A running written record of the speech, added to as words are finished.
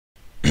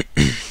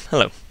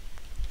Hello.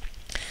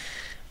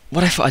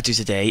 What I thought I'd do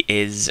today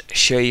is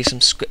show you some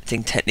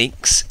scripting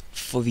techniques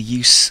for the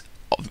use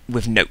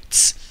with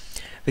notes.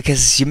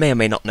 Because you may or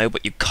may not know,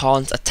 but you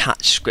can't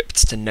attach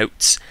scripts to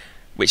notes,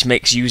 which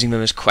makes using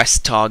them as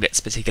quest targets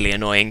particularly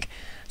annoying.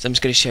 So I'm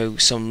just going to show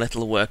some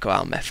little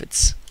workaround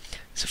methods.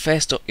 So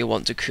first up, you'll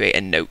want to create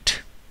a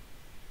note.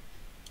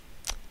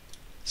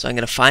 So I'm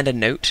going to find a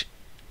note.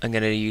 I'm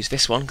going to use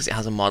this one because it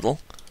has a model.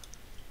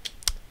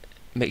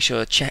 Make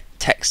sure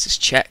text is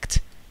checked.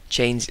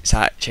 Change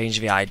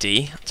the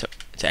ID to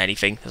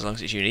anything as long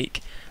as it's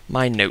unique.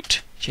 My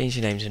note. Change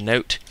the name to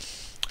note,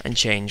 and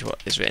change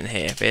what is written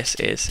here. This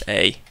is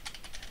a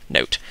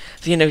note.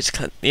 So your note's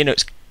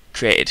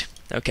created.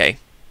 Okay,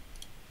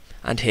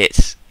 and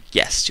hit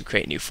yes to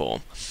create new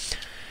form.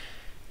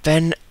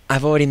 Then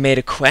I've already made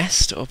a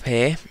quest up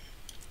here,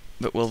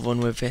 but we'll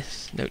run with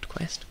this note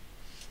quest.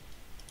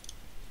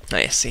 Oh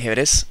yes, see here it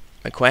is.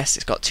 My quest.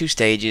 It's got two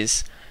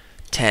stages,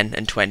 10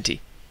 and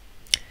 20.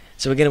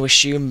 So we're going to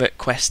assume that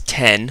quest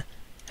 10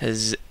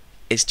 is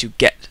to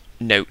get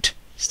note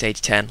stage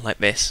 10 like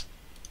this.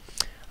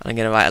 And I'm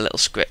going to write a little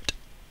script.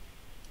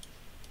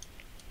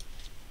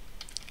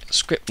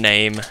 Script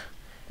name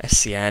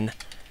scn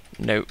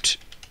note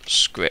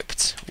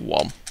script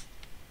 1.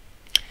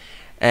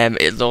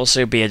 It'll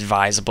also be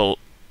advisable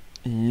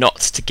not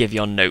to give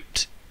your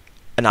note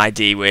an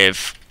ID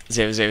with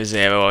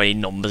 000 or any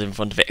numbers in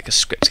front of it, because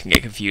scripts can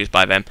get confused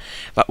by them.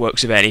 That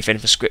works with anything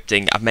for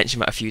scripting. I've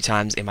mentioned that a few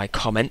times in my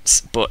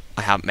comments, but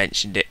I haven't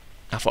mentioned it.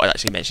 I thought I'd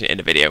actually mention it in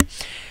the video,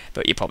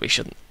 but you probably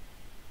shouldn't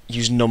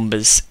use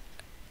numbers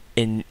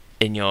in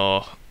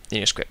your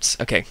scripts.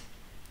 Okay,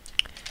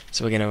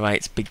 so we're going to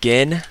write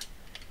begin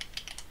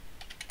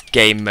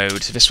game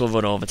mode. So this will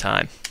run all the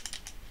time.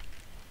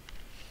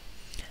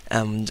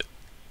 And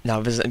now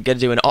I'm going to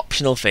do an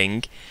optional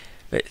thing,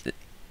 but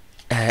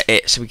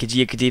so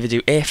you could either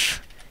do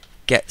if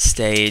get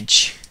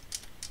stage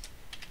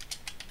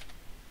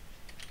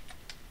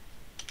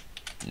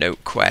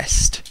note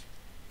quest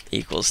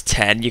equals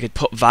 10. You could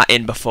put that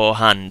in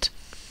beforehand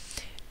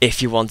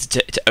if you wanted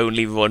to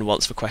only run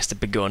once the quest had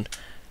begun,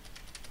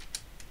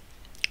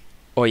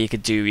 or you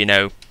could do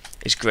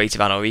is greater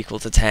than or equal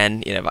to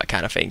 10, that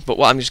kind of thing. But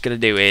what I'm just going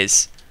to do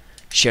is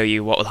show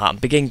you what will happen.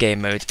 Begin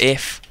game mode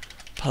if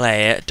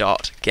player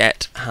dot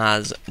get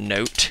has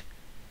note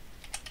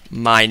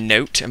my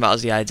note, and that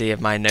was the ID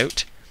of my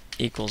note,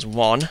 equals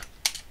 1.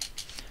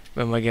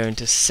 Then we're going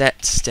to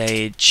set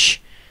stage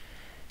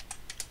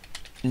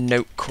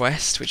note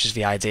quest, which is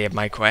the ID of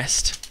my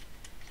quest,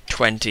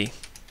 20.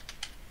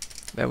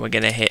 Then we're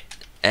going to hit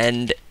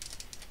end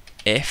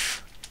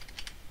if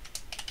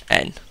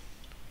n.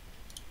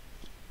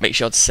 Make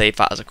sure to save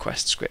that as a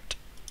quest script.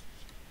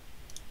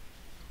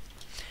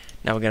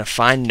 Now we're going to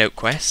find note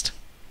quest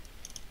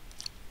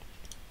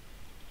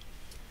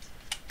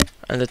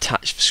and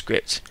attach the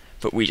script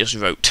that we just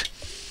wrote.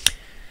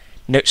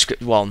 Note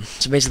script 1.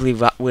 So basically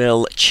that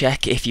will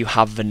check if you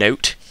have the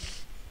note,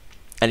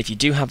 and if you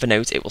do have the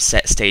note, it will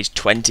set stage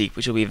 20,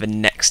 which will be the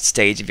next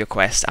stage of your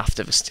quest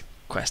after the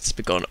quest has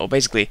begun, or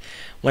basically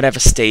whatever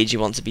stage you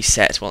want to be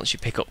set once you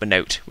pick up the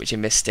note, which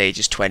in this stage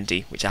is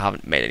 20, which I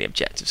haven't made any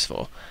objectives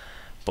for.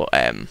 But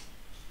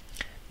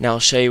now I'll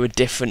show you a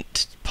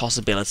different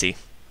possibility,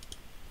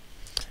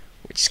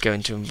 which is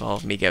going to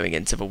involve me going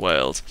into the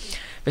world.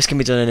 This can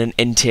be done in an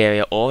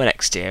interior or an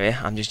exterior.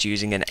 I'm just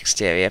using an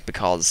exterior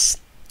because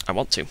I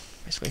want to,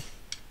 basically.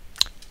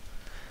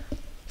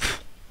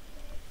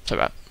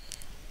 Sorry about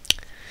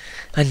that.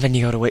 And then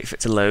you gotta wait for it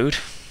to load.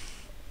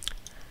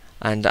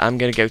 And I'm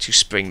gonna go to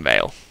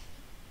Springvale,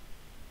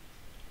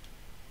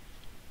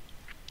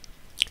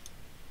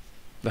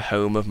 the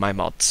home of my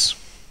mods.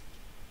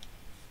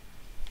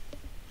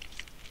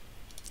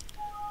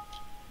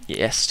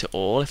 Yes to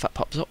all if that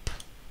pops up.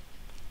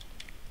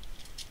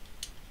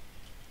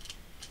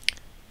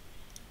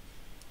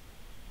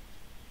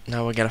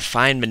 Now we're going to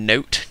find the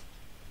note.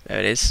 There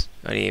it is.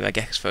 Only my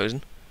GECK is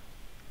frozen.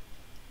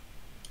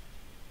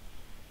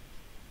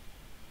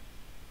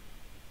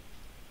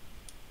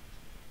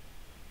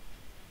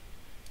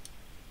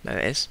 There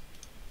it is.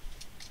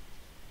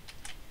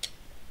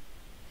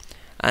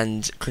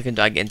 And click and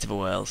drag it into the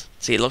world.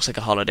 See, it looks like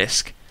a hollow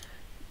disk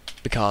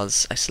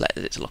because I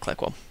selected it to look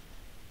like one.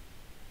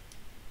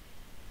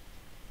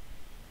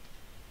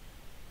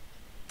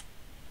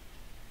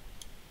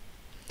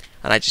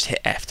 And I just hit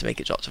F to make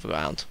it drop to the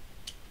ground.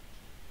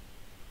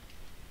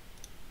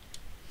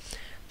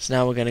 So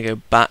now we're going to go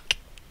back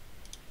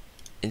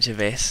into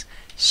this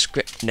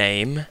script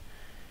name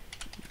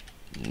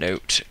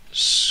note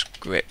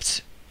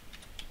script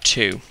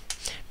 2.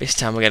 This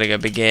time we're going to go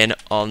begin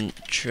on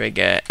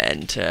trigger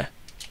enter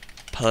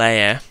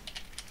player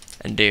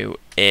and do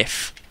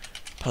if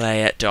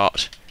player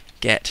dot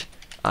get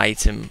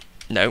item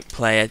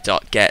player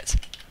dot get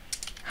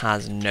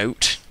has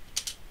note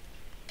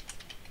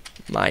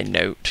my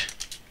note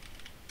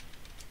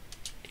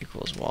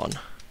equals 1.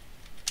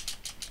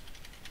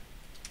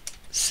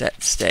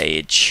 Set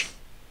stage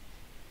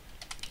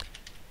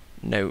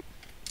note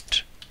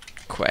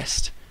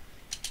quest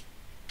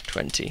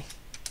 20.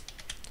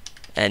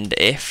 end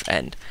if,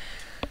 end.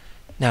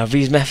 Now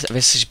these methods,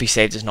 this should be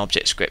saved as an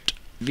object script.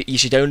 You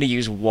should only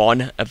use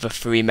one of the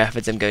 3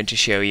 methods I'm going to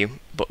show you,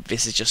 but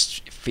this is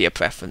just for your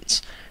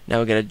preference. Now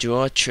we're going to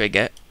draw a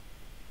trigger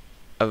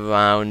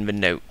around the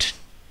note.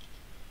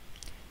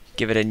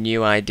 Give it a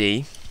new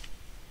ID.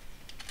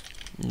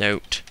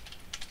 Note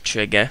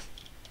trigger.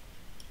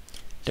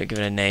 Don't give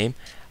it a name.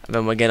 And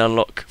then we're going to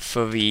look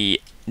for the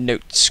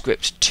note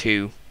script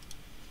 2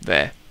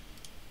 there.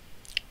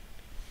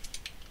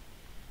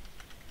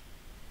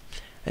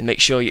 And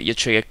make sure your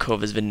trigger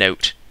covers the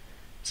note.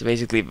 So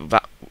basically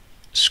that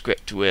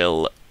script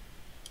will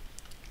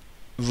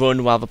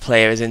run while the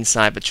player is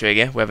inside the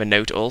trigger, where the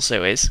note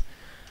also is.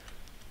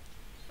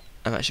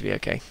 And that should be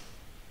okay.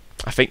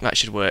 I think that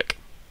should work.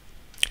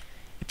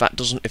 If that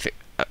doesn't,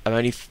 I'm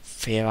only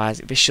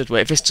theorising, this should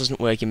work. If this doesn't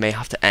work, you may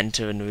have to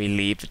enter and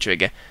relieve the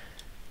trigger.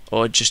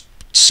 Or just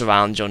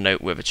surround your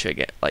note with a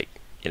trigger. Like,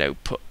 you know,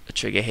 put a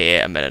trigger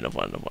here and then another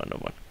one, another one,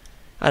 another one.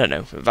 I don't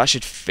know, that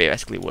should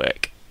theoretically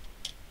work.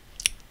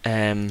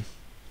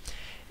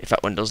 If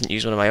that one doesn't,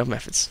 use one of my other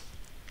methods.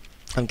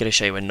 I'm going to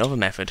show you another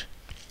method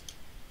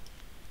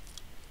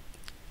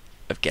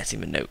of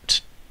getting the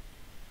note.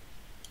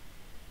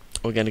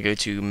 We're going to go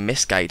to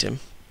misc item.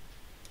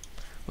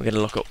 We're going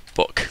to look up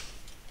book.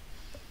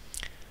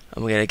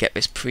 And we're going to get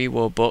this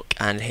pre-war book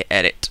and hit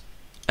edit.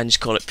 And just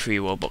call it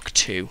pre-war book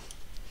 2.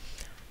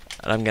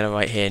 And I'm going to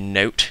write here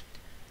note.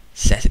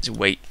 Set its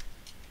weight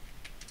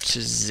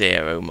to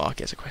 0. Mark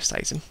it as a quest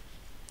item.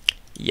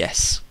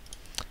 Yes.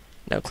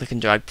 Now click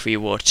and drag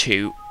pre-war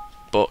 2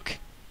 book.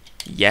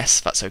 Yes,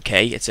 that's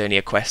okay. It's only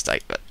a quest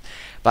type, but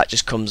that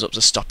just comes up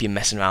to stop you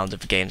messing around with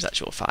the game's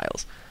actual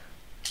files.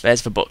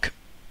 There's the book.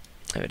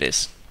 There it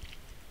is.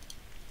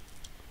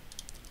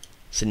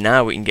 So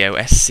now we can go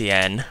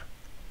scn.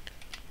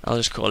 I'll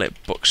just call it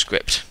book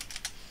script.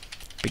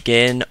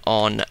 Begin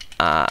on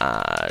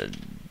add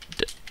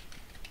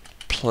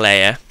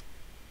player.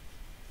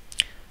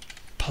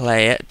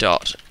 Player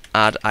dot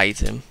add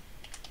item.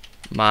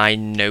 My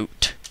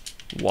note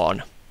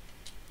 1.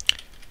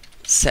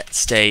 Set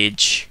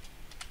stage.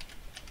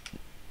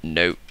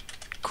 Note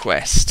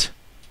quest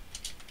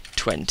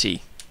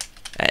 20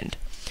 end.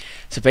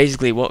 So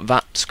basically what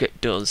that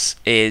script does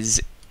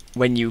is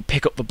when you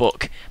pick up the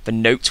book, the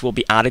notes will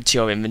be added to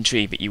your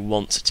inventory that you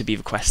want to be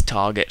the quest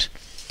target.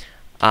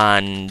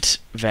 And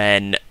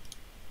then,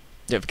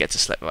 don't forget to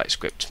select the right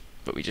script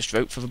that we just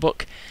wrote for the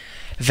book.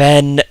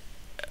 Then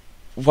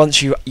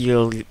once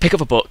you'll pick up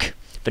a book,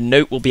 the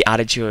note will be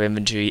added to your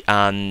inventory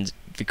and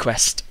the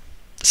quest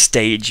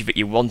stage that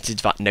you wanted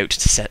that note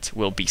to set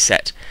will be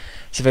set.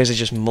 So those are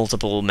just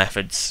multiple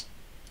methods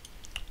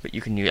that you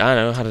can use. I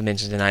don't know, I had an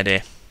interesting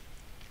idea.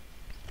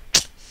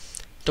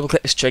 Double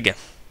click this trigger.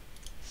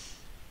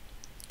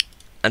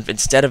 And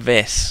instead of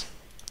this,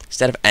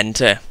 instead of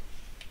enter,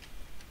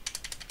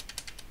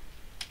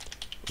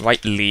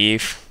 write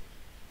leave.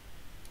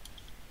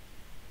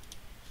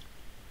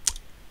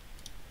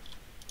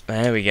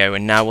 There we go,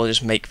 and now we'll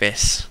just make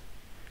this.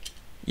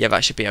 Yeah,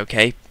 that should be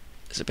okay.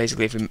 So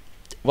basically, if we,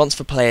 once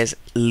the player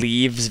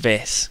leaves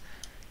this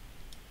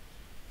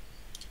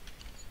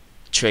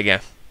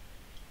trigger,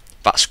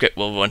 that script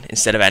will run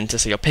instead of enter.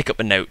 So you'll pick up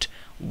a note,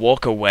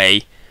 walk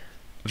away,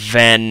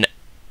 then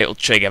it'll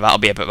trigger.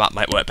 That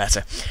might work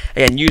better.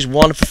 Again, use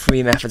one of the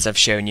 3 methods I've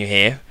shown you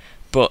here,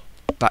 but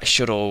that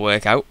should all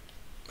work out.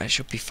 That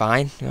should be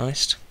fine, to be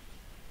honest.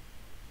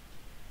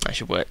 That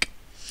should work.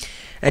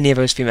 Any of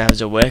those 3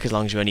 methods will work as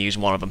long as you only use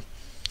one of them.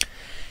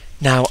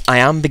 Now, I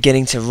am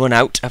beginning to run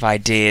out of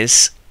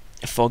ideas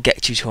for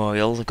GECK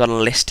tutorials. I've got a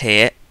list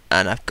here,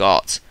 and I've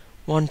got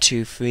 1,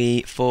 2,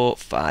 3, 4,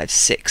 5,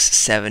 6,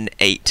 7,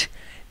 8,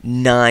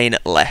 9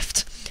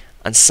 left.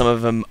 And some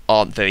of them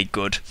aren't very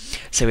good.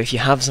 So if you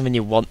have something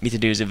you want me to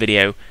do as a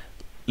video,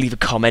 leave a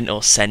comment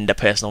or send a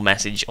personal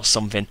message or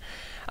something,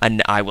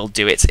 and I will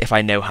do it if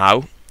I know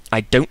how.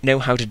 I don't know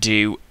how to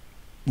do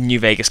New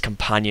Vegas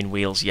companion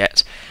wheels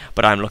yet,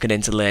 but I'm looking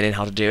into learning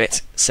how to do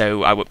it,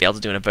 so I won't be able to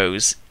do one of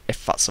those.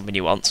 If that's something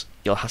you want,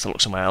 you'll have to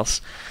look somewhere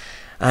else.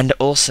 And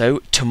also,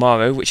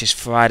 tomorrow, which is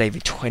Friday the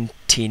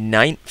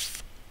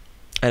 29th,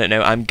 I don't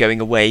know, I'm going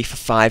away for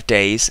 5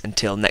 days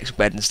until next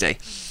Wednesday.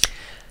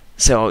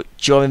 So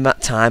during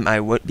that time,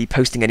 I won't be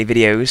posting any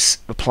videos,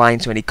 replying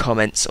to any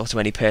comments or to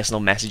any personal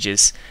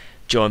messages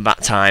during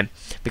that time,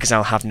 because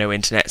I'll have no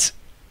internet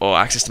or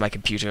access to my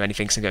computer or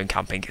anything, so I'm going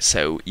camping.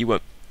 So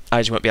I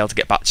just won't be able to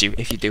get back to you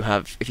if you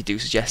do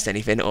suggest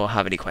anything or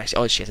have any questions.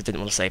 Oh shit, I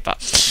didn't want to save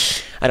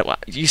that.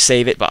 You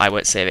save it, but I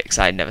won't save it because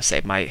I never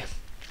save my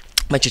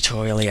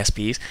tutorial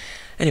ESPs.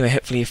 Anyway,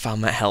 hopefully you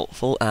found that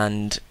helpful,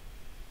 and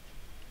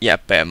yeah,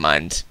 bear in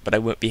mind, but I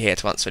won't be here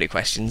to answer any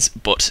questions,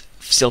 but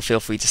still feel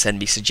free to send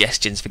me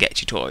suggestions for GECK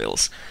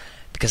tutorials,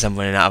 because I'm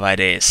running out of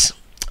ideas.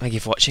 Thank you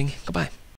for watching, goodbye.